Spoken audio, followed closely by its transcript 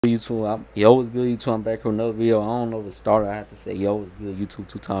Yo, what's good, YouTube? I'm back with another video. I don't know the starter. I have to say, yo, what's good, YouTube,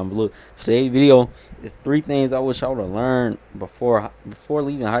 2 times. But look, today's video is 3 things I wish I would have learned before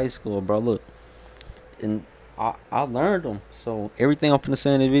leaving high school, bro. Look, and I learned them. So everything I'm finna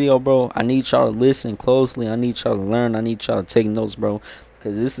say in the video, bro, I need y'all to listen closely. I need y'all to learn. I need y'all to take notes, bro,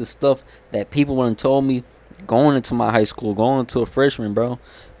 because this is stuff that people wouldn't told me going into my high school, going into a freshman, bro.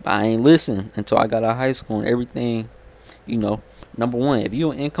 But I ain't listen until I got out of high school and everything, you know. Number one, if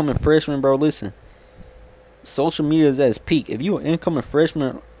you an incoming freshman, bro, listen. Social media is at its peak. If you an incoming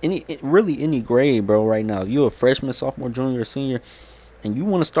freshman, really any grade, bro, right now. If you a freshman, sophomore, junior, or senior, and you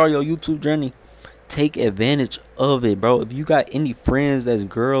want to start your YouTube journey, take advantage of it, bro. If you got any friends that's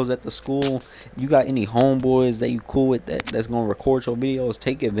girls at the school, if you got any homeboys that you cool with that's gonna record your videos,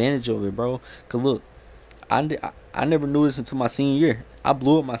 take advantage of it, bro. Cause look, I never knew this until my senior year. I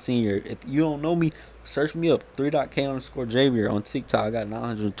blew up my senior year. If you don't know me, search me up, 3.k_Javier on TikTok. I got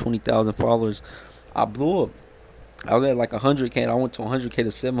 920,000 followers. I blew up. I was at like 100K. I went to 100K to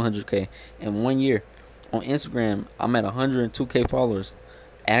 700K in 1 year. On Instagram, I'm at 102K followers.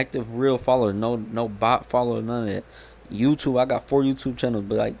 Active, real followers. No bot follower, none of that. YouTube, I got 4 YouTube channels,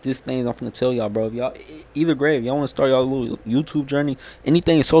 but like this things I'm gonna tell y'all, bro. If y'all either grade, if y'all want to start y'all little YouTube journey,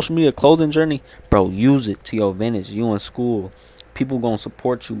 anything social media, clothing journey, bro, use it to your advantage. You in school, people gonna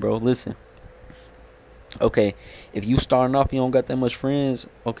support you, bro. Listen, okay, if you starting off, you don't got that much friends.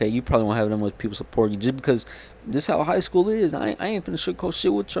 Okay, you probably won't have that much people support you, just because this how high school is. I ain't finna sugarcoat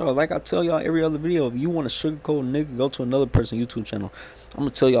shit with y'all. Like I tell y'all every other video, if you want to sugarcoat a nigga, go to another person's YouTube channel. I'm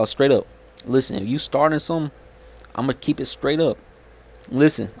gonna tell y'all straight up. Listen, if you starting something, I'm gonna keep it straight up.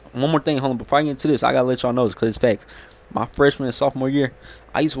 Listen, one more thing, hold on. Before I get into this, I gotta let y'all know this because it's facts. My freshman and sophomore year,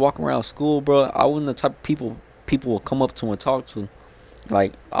 I used to walk around school, bro. I wasn't the type of people would come up to and talk to.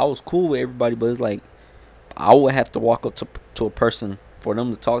 Like I was cool with everybody, but it's like I would have to walk up to a person for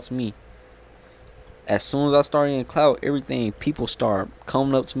them to talk to me. As soon as I started in clout, everything, people start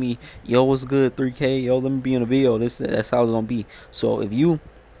coming up to me. Yo, what's good, 3K? Yo, let me be in a video. That's how it's gonna be. So if you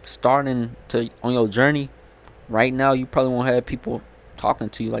starting to on your journey right now, you probably won't have people talking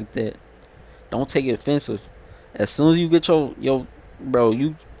to you like that. Don't take it offensive. As soon as you get your bro,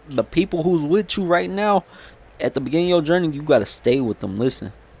 the people who's with you right now at the beginning of your journey, you gotta stay with them.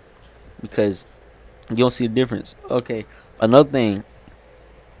 Listen, because you don't see the difference. Okay, another thing.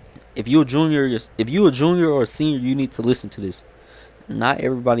 If you a junior or a senior, you need to listen to this. Not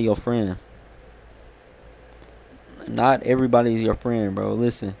everybody your friend. Not everybody is your friend, bro.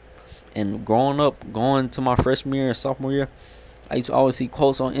 Listen. And growing up, going to my freshman year and sophomore year, I used to always see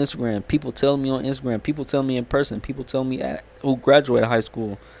quotes on Instagram. People tell me on Instagram. People tell me in person. People tell me who graduated high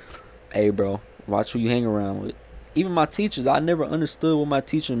school. Hey, bro, watch who you hang around with. Even my teachers, I never understood what my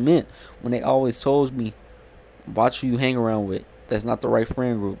teacher meant when they always told me, watch who you hang around with. That's not the right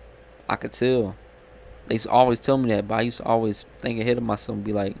friend group. I could tell. They used to always tell me that, but I used to always think ahead of myself and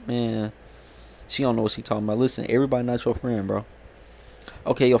be like, man, she don't know what she talking about. Listen, everybody not your friend, bro.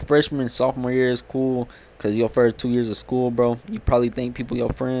 Okay, your freshman and sophomore year is cool because your first 2 years of school, bro. You probably think people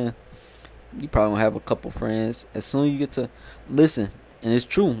your friend. You probably gonna have a couple friends. As soon as you get to listen, and it's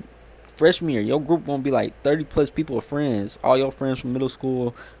true. Freshman year, your group gonna be like 30+ people of friends. All your friends from middle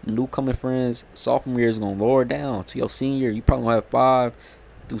school, new coming friends. Sophomore year is gonna lower down to your senior year. You probably gonna have 5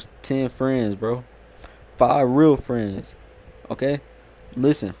 to 10 friends, bro. 5 real friends. Okay?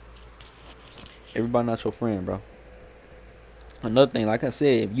 Listen. Everybody not your friend, bro. Another thing, like I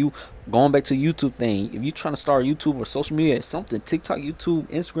said, if you going back to YouTube thing, if you trying to start YouTube or social media, something, TikTok, YouTube,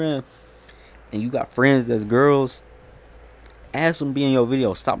 Instagram, and you got friends that's girls, ask them to be in your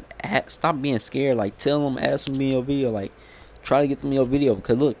video. Stop being scared. Like tell them, ask them to be in your video. Like try to get them in your video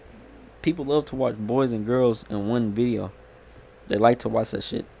because look, people love to watch boys and girls in one video. They like to watch that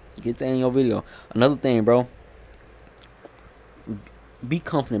shit. Get that in your video. Another thing, bro. Be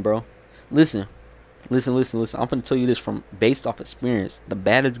confident, bro. Listen. I'm gonna tell you this from based off experience. The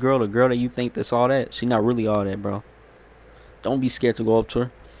baddest girl, the girl that you think that's all that, she not really all that, bro. Don't be scared to go up to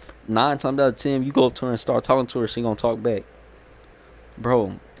her. 9 times out of 10, you go up to her and start talking to her, she gonna talk back.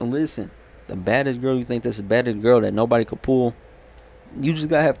 Bro, listen. The baddest girl you think that's the baddest girl that nobody could pull. You just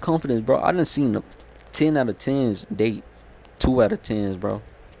gotta have confidence, bro. I done seen the 10 out of 10s date 2 out of 10s, bro.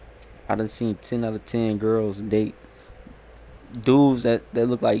 I done seen 10 out of 10 girls date dudes that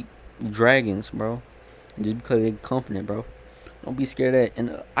look like dragons, bro. Just because they're confident, bro. Don't be scared of that.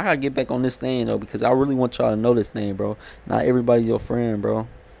 And I gotta get back on this thing though, because I really want y'all to know this thing, bro. Not everybody's your friend, bro.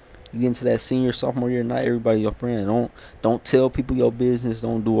 You get into that senior, sophomore year, not everybody's your friend. Don't tell people your business.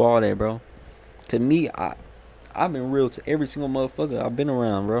 Don't do all that, bro. Cause me, I've been real to every single motherfucker I've been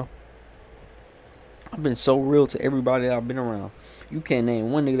around, bro. I've been so real to everybody that I've been around. You can't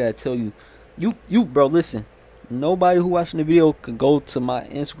name one nigga that tell you, bro. Listen, nobody who watching the video could go to my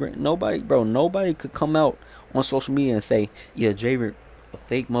Instagram. Nobody, bro. Nobody could come out on social media and say, yeah, Javer, a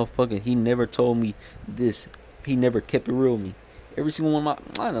fake motherfucker. He never told me this. He never kept it real with me. Every single one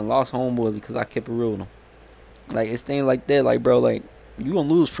of I done lost homeboy because I kept it real with him. Like, it's things like that. Like, bro, like, you gonna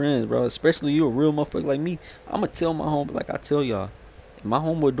lose friends, bro. Especially you a real motherfucker like me. I'ma tell my homeboy, like I tell y'all. If my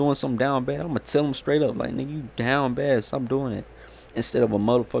homeboy doing something down bad, I'ma tell him straight up. Like, nigga, you down bad. Stop doing it. Instead of a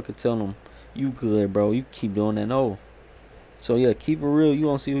motherfucker telling him, you good, bro. You keep doing that. No. So, yeah, keep it real. You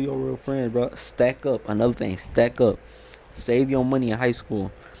gonna see who your real friends, bro. Stack up. Another thing, stack up. Save your money in high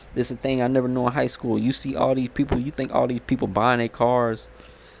school. This is a thing I never knew in high school. You see all these people. You think all these people buying their cars.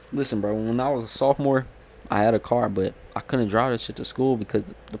 Listen, bro. When I was a sophomore, I had a car, but I couldn't drive that shit to school because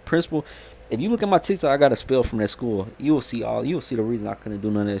the principal. If you look at my TikTok, I got a spill from that school. You will see the reason I couldn't do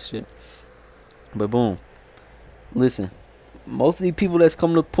none of that shit. But boom, listen. Most of these people that's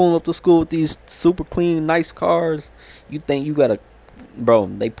coming to pulling up to school with these super clean, nice cars, you think you gotta, bro?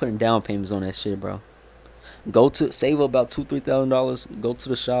 They putting down payments on that shit, bro. Go to save about $2,000-$3,000. Go to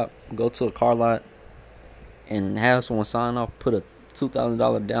the shop. Go to a car lot and have someone sign off. Put a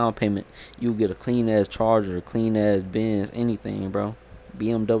 $2,000 down payment. You get a clean ass Charger, clean ass Benz, anything, bro.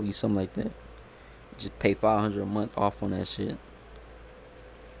 BMW, something like that. Just pay $500 a month off on that shit.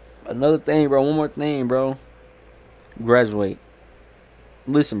 Another thing, bro. One more thing, bro. Graduate.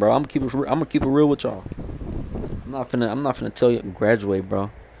 Listen, bro. I'm gonna keep it real with y'all. I'm not finna tell you graduate,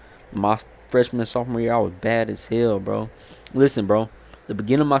 bro. My freshman and sophomore year, I was bad as hell, bro. Listen, bro. The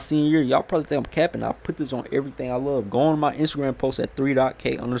beginning of my senior year, y'all probably think I'm capping. I put this on everything I love. Go on my Instagram post at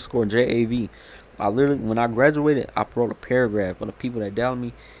 3.k_JAV. I literally, when I graduated, I wrote a paragraph for the people that doubted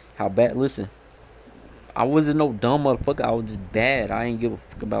me. How bad? Listen, I wasn't no dumb motherfucker. I was just bad. I ain't give a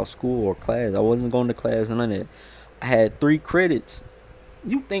fuck about school or class. I wasn't going to class and none of that. I had 3 credits.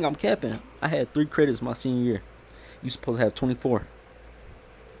 You think I'm capping? I had 3 credits my senior year. You supposed to have 24.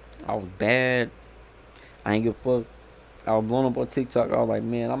 I was bad. I ain't give a fuck. I was blown up on TikTok. I was like,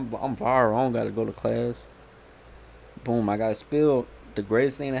 man, I'm viral. I don't gotta go to class. Boom, I got expelled. The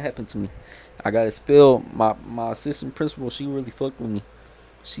greatest thing that happened to me. I got expelled. My assistant principal, she really fucked with me.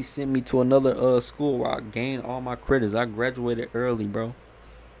 She sent me to another school where I gained all my credits. I graduated early, bro.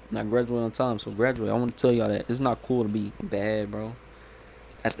 And I graduated on time. So graduate. I want to tell y'all that it's not cool to be bad, bro.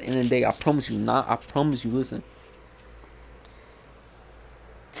 At the end of the day, I promise you not. I promise you. Listen.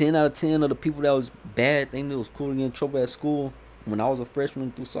 10 out of 10 of the people that was bad, think it was cool to get in trouble at school. When I was a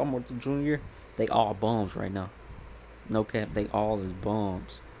freshman through sophomore to junior year, they all bums right now. No cap, they all is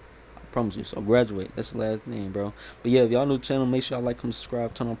bums. I promise you. So graduate. That's the last thing, bro. But yeah, if y'all new to the channel, make sure y'all like, comment,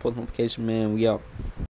 subscribe, turn on post notification, man. We out.